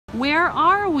where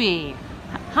are we?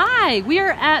 Hi, we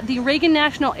are at the Reagan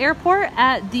National Airport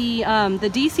at the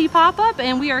DC pop-up,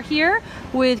 and we are here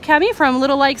with Kemi from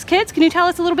Little Likes Kids. Can you tell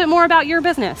us a little bit more about your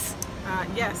business?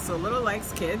 Yes, so Little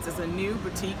Likes Kids is a new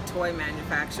boutique toy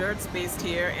manufacturer. It's based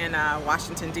here in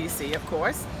Washington, DC, of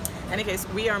course. In any case,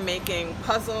 we are making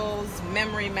puzzles,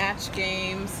 memory match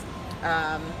games,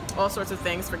 all sorts of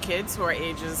things for kids who are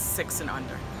ages 6 and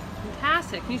under.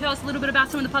 Fantastic. Can you tell us a little bit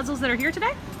about some of the puzzles that are here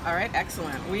today? All right,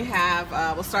 excellent. We have,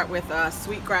 we'll start with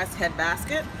Sweetgrass Head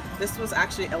Basket. This was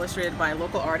actually illustrated by a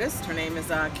local artist. Her name is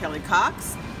Kelly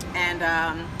Cox. And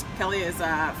Kelly is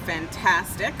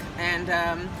fantastic,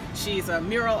 and she's a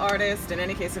mural artist. In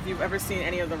any case, if you've ever seen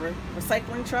any of the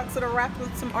recycling trucks that are wrapped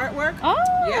with some artwork,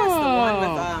 yes,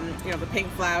 the one with the pink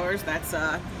flowers, that's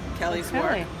Kelly's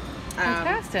work.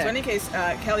 Fantastic. So in any case,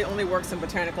 Kelly only works in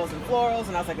botanicals and florals,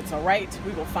 and I was like, it's all right,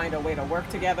 we will find a way to work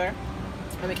together.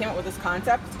 And we came up with this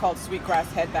concept. It's called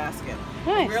Sweetgrass Head Basket.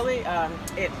 Nice. Really,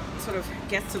 it sort of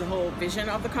gets to the whole vision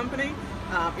of the company.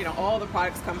 All the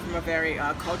products come from a very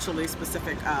culturally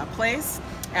specific place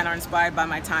and are inspired by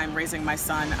my time raising my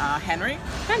son, Henry.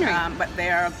 But they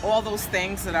are all those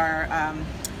things that are,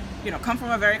 come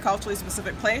from a very culturally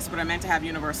specific place, but are meant to have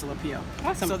universal appeal.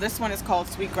 Awesome. So this one is called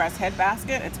Sweetgrass Head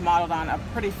Basket. It's modeled on a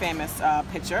pretty famous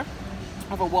picture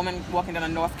of a woman walking down a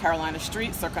North Carolina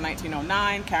street circa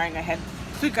 1909 carrying a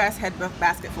sweetgrass head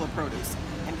basket full of produce.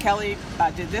 And Kelly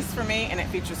did this for me, and it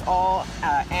features all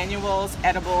annuals,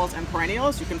 edibles, and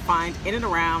perennials you can find in and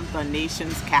around the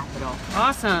nation's capital.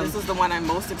 Awesome. This is the one I'm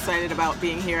most excited about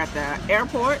being here at the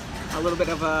airport, a little bit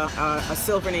of a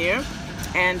souvenir,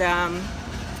 and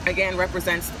again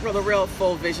represents the real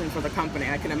full vision for the company.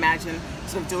 I can imagine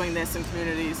sort of doing this in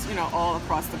communities, all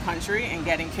across the country, and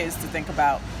getting kids to think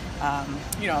about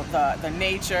the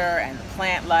nature and the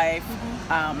plant life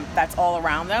that's all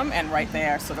around them and right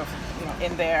there sort of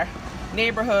in their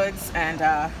neighborhoods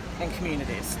and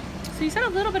communities. So you said a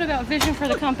little bit about vision for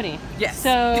the company. Yes.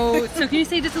 So can you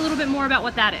say just a little bit more about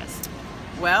what that is?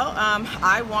 Well,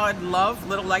 I would love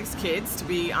Little Likes Kids to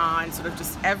be on sort of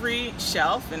just every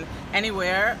shelf and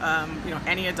anywhere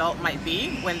any adult might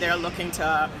be when they're looking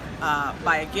to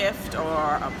buy a gift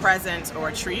or a present or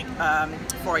a treat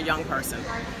for a young person.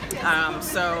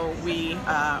 So we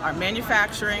are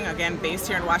manufacturing, again, based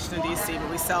here in Washington, D.C., but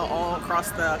we sell all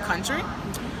across the country.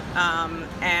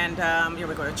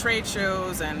 We go to trade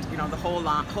shows and the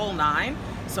whole nine.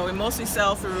 So we mostly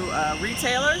sell through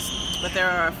retailers, but there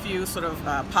are a few sort of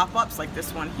pop-ups like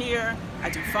this one here. I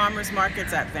do farmers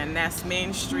markets at Van Ness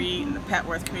Main Street and the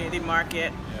Petworth Community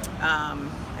Market.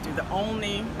 I do the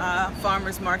only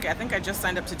farmers market. I think I just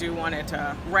signed up to do one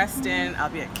at Reston. I'll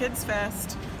be at Kids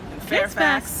Fest in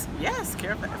Fairfax. Yes,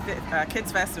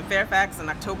 Kids Fest in Fairfax on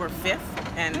October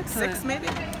 5th and 6th maybe.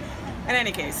 In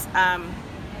any case,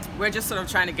 we're just sort of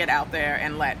trying to get out there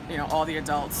and let all the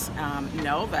adults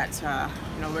know that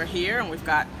we're here and we've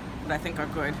got what I think are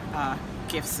good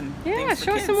gifts and things for kids.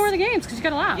 Show us some more of the games because you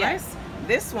got a lot, yes. right?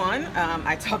 This one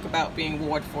I talk about being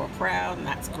Ward 4 proud, and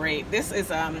that's great. This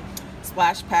is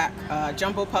Splash Pack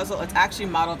Jumbo Puzzle. It's actually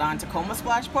modeled on Tacoma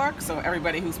Splash Park, so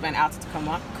everybody who's been out to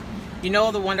Tacoma,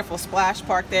 the wonderful splash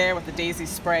park there with the daisy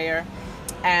sprayer.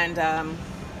 And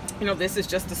this is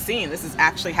just a scene. This is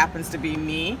actually happens to be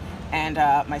me and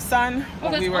my son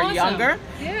when we were younger.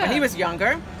 Yeah. When he was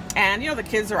younger, and the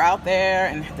kids are out there,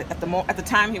 and at the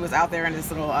time he was out there in his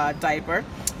little diaper.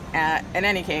 In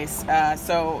any case,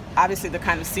 so obviously the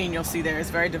kind of scene you'll see there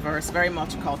is very diverse, very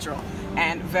multicultural,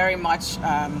 and very much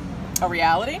a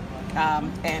reality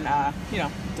in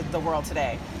the world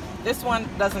today. This one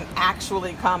doesn't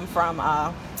actually come from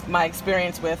my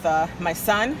experience with my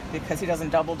son because he doesn't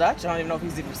double dutch. I don't even know if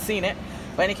he's even seen it.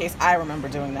 But in any case, I remember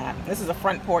doing that. This is a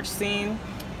front porch scene,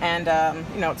 and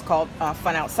it's called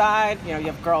Fun Outside. You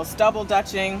have girls double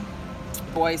dutching,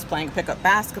 boys playing pickup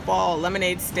basketball, a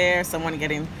lemonade stare, someone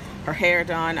getting her hair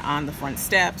done on the front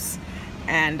steps.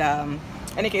 And in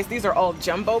any case, these are all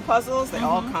jumbo puzzles. They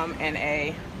all come in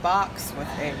a box with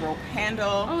a rope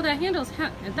handle. Oh, that handle's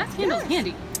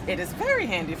handy. It is very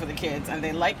handy for the kids, and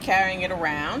they like carrying it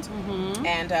around.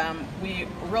 And we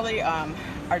really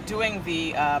are doing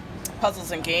the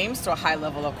puzzles and games to a high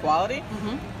level of quality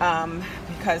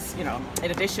because,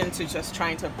 in addition to just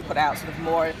trying to put out sort of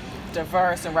more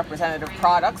diverse and representative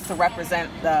products to represent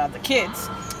the kids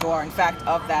who are in fact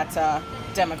of that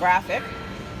demographic,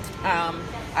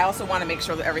 I also want to make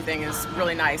sure that everything is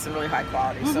really nice and really high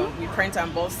quality. So we print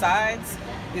on both sides.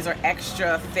 These are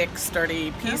extra thick,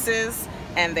 sturdy pieces,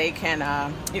 and they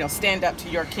can stand up to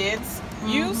your kids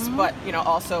use, but you know,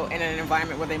 also in an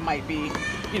environment where they might be,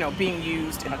 you know, being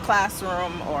used in a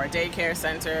classroom or a daycare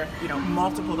center, you know,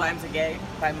 multiple times a day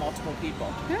by multiple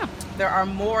people. Yeah. There are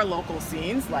more local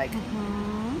scenes like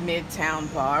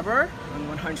Midtown Barber on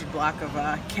 100 block of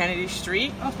Kennedy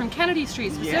Street. Oh, from Kennedy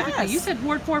Street specifically. Yes. You said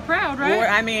Ward 4 proud, right? Or,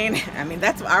 I mean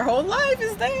that's our whole life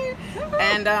is there.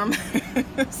 And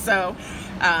so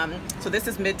this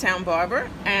is Midtown Barber,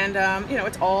 and you know,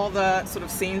 it's all the sort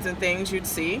of scenes and things you'd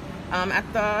see at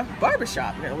the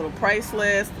barbershop. You know, a little price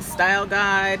list, the style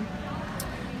guide.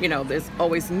 You know, there's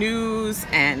always news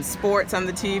and sports on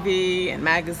the TV and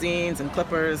magazines and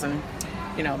clippers, and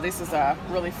you know, this is a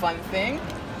really fun thing.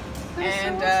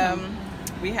 And so awesome.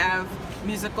 We have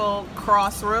musical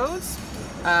Crossroads,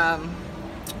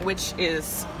 which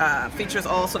is features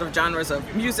all sort of genres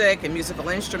of music and musical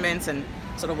instruments, and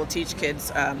sort of will teach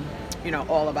kids, you know,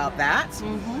 all about that.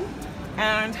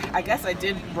 And I guess I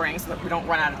did bring, so that we don't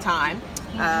run out of time,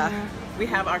 we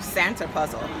have our Santa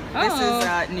puzzle. This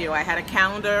is new. I had a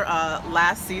calendar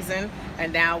last season,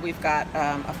 and now we've got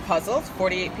a puzzle,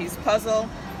 48-piece puzzle.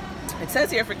 It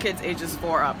says here for kids ages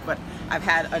 4 up, but I've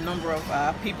had a number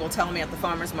of people tell me at the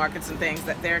farmers markets and things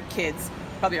that their kids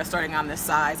probably are starting on this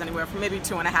size, anywhere from maybe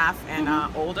 2.5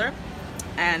 and older.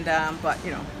 And but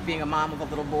you know, being a mom of a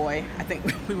little boy, I think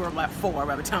we were about 4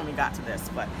 by the time we got to this.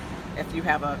 But if you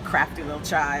have a crafty little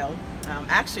child,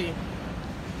 actually,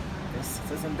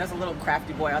 there's a little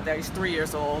crafty boy out there. He's 3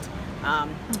 years old.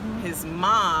 His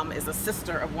mom is a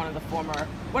sister of one of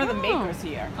the makers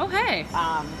here. Okay.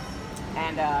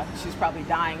 And she's probably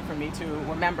dying for me to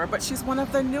remember, but she's one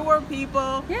of the newer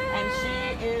people. Yay. And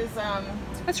she is.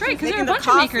 That's right, because there are a the bunch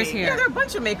of makers here. Yeah, there are a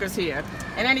bunch of makers here.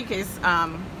 In any case,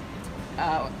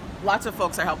 lots of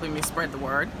folks are helping me spread the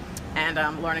word, and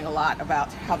I'm learning a lot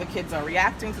about how the kids are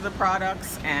reacting to the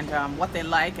products and what they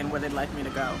like and where they'd like me to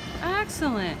go.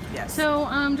 Excellent. Yes. So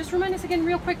just remind us again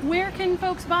real quick, where can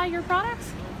folks buy your products?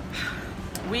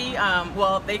 We,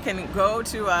 well, they can go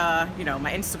to, you know,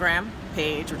 my Instagram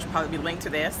page, which will probably be linked to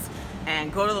this,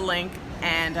 and go to the link,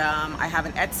 and I have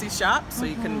an Etsy shop, so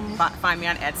you can find me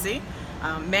on Etsy.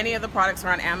 Many of the products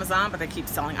are on Amazon, but they keep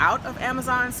selling out of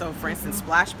Amazon. So, for instance,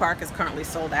 Splash Park is currently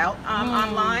sold out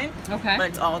online. Okay.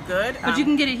 But it's all good. But you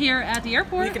can get it here at the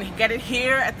airport? You can get it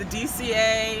here at the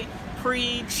DCA,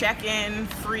 pre-check-in,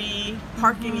 free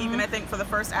parking even, I think, for the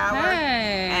first hour.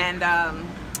 Hey. And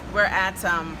we're at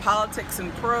Politics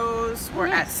and Prose. We're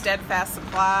at Steadfast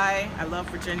Supply. I love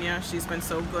Virginia. She's been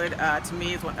so good to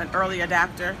me as an early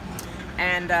adapter.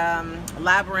 And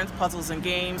Labyrinth, Puzzles and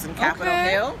Games in Capitol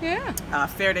Hill. Yeah.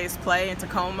 Fair Days Play in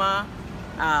Tacoma.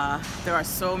 There are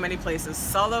so many places.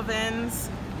 Sullivan's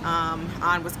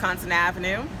on Wisconsin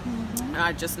Avenue,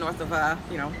 just north of,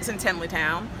 you know, it's in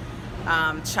Tenleytown.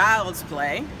 Child's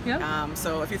Play. Yep.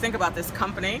 So if you think about this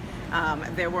company,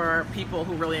 there were people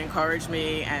who really encouraged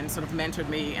me and sort of mentored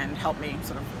me and helped me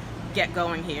sort of get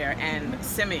going here. And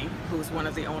Simi, who's one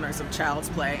of the owners of Child's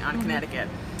Play on Connecticut.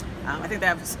 I think they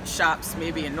have shops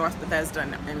maybe in North Bethesda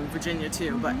and Virginia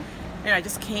too, but you know, I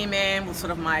just came in with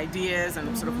sort of my ideas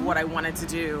and sort of what I wanted to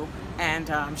do,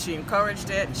 and she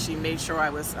encouraged it. She made sure I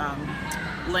was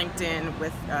linked in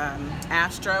with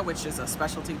Astra, which is a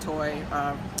specialty toy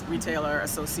retailer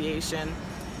association,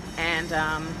 and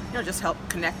you know, just helped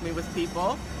connect me with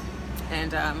people.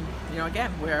 And you know,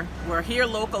 again, we're here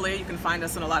locally. You can find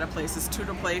us in a lot of places.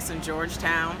 Tudor Place in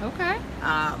Georgetown. Okay.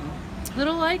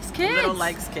 Little Likes Kids. Little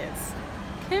Likes Kids.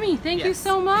 Kimmy, thank you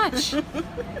so much. All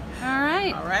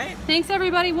right. All right. Thanks,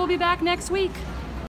 everybody. We'll be back next week.